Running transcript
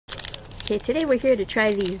Okay, today we're here to try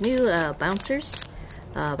these new bouncers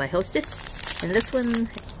by Hostess. And this one,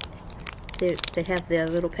 they have the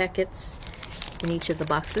little packets in each of the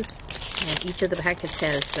boxes. And each of the packets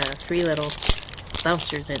has 3 little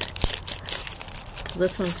bouncers in it.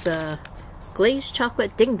 This one's glazed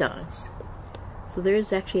chocolate ding dongs. So there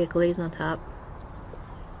is actually a glaze on top.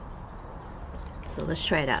 So let's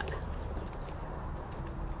try it out.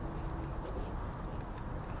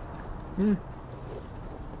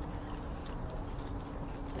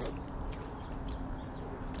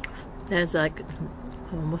 That's like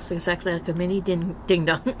almost exactly like a mini ding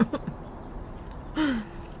dong.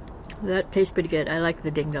 That tastes pretty good. I like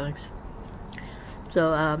the ding dongs.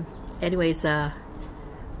 So anyways,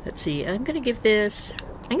 let's see. I'm gonna give this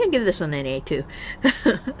one an A too.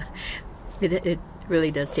 It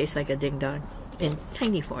really does taste like a ding dong in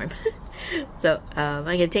tiny form. So I'm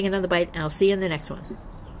gonna take another bite and I'll see you in the next one.